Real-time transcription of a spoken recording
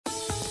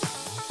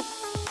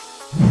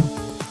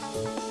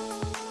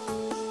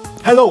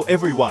Hello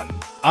everyone,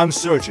 I'm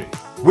Sergey.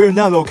 We're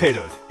now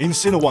located in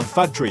Sinowon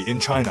factory in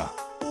China.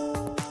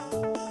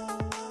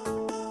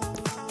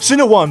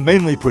 Sinowon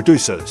mainly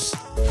produces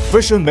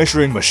vision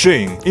measuring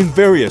machine in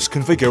various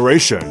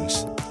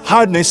configurations,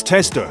 hardness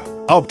tester,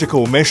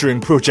 optical measuring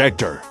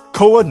projector,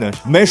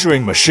 coordinate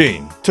measuring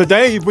machine.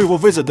 Today we will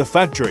visit the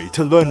factory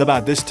to learn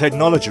about this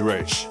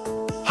technology-rich,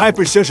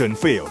 high-precision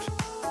field.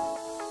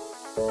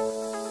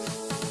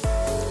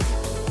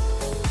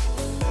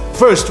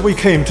 First, we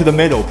came to the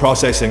metal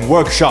processing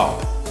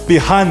workshop.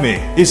 Behind me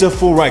is a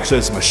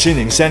full-axis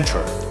machining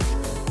center.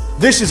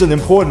 This is an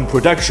important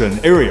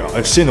production area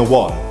of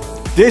Sinowon.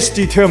 This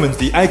determines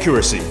the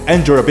accuracy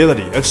and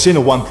durability of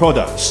Sinowon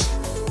products.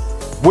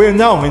 We're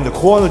now in the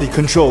quality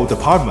control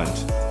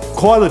department.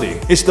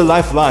 Quality is the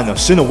lifeline of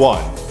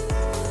Sinowon.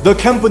 The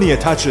company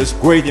attaches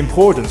great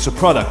importance to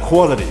product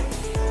quality,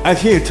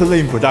 adhere to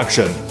lean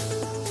production.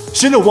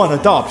 Sinowon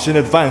adopts an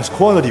advanced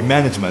quality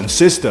management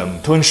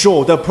system to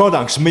ensure that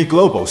products meet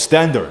global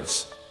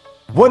standards.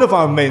 One of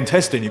our main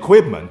testing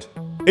equipment,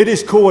 it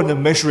is coordinate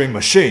measuring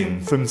machine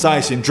from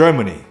Zeiss in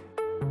Germany.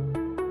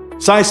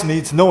 Zeiss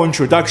needs no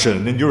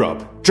introduction in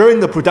Europe.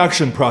 During the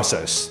production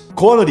process,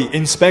 quality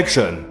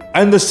inspection,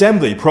 and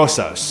assembly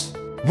process,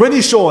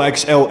 Renishaw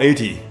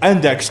XL80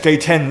 and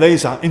XK10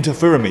 laser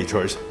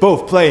interferometers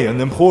both play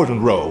an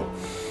important role.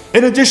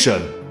 In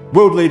addition,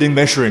 world-leading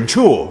measuring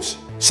tools,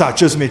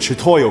 such as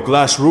meticulous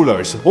glass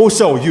rulers,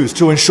 also used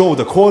to ensure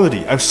the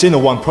quality of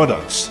Sinowon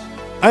products.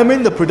 I'm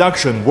in the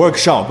production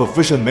workshop of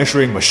vision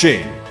measuring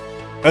machine.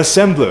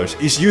 Assemblers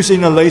is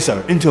using a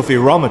laser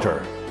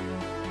interferometer.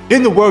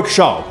 In the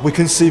workshop, we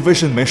can see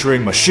vision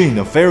measuring machine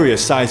of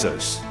various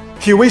sizes.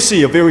 Here we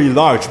see a very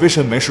large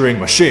vision measuring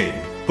machine,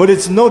 but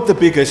it's not the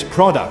biggest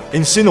product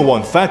in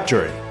Sinowon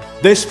factory.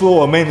 This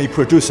floor mainly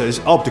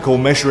produces optical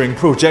measuring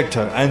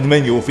projector and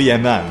manual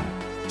VMM.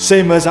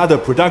 Same as other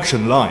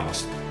production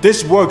lines,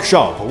 this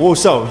workshop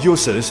also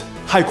uses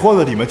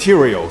high-quality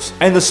materials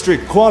and a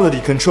strict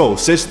quality control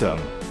system.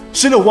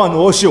 Sinowon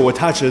also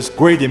attaches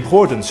great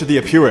importance to the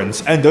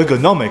appearance and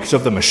ergonomics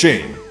of the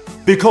machine,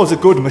 because a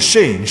good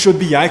machine should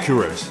be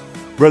accurate,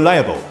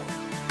 reliable,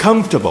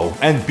 comfortable,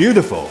 and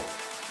beautiful.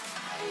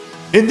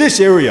 In this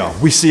area,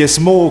 we see a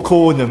small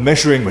coordinate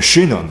measuring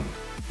machine.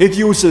 It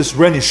uses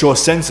Renishaw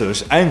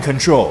sensors and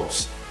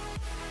controls.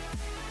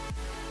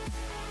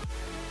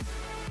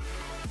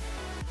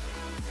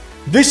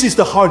 This is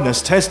the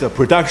hardness tester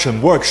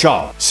production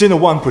workshop.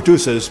 Sinowon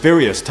produces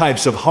various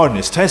types of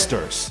hardness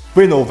testers,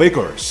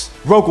 vigorous,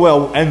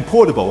 Rockwell, and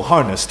portable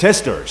hardness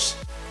testers.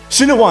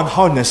 Sinowon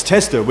hardness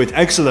tester with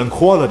excellent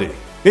quality.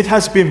 It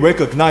has been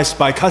recognized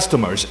by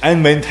customers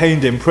and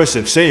maintained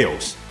impressive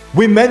sales.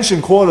 We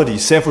mentioned quality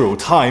several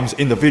times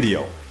in the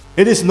video.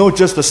 It is not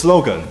just a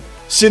slogan.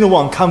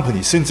 Sinowon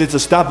company, since its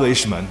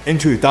establishment in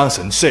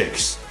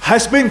 2006,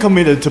 has been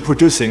committed to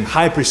producing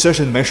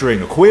high-precision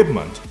measuring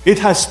equipment. It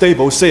has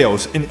stable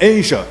sales in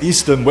Asia,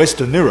 Eastern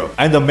Western Europe,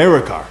 and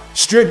America.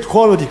 Strict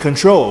quality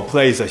control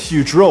plays a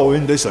huge role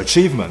in this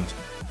achievement.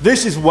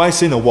 This is why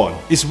Sinowon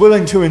is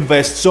willing to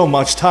invest so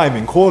much time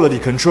in quality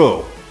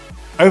control.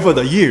 Over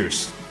the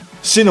years,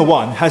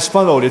 Sinowon has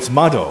followed its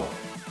motto,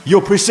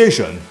 "Your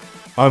precision,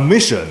 our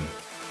mission."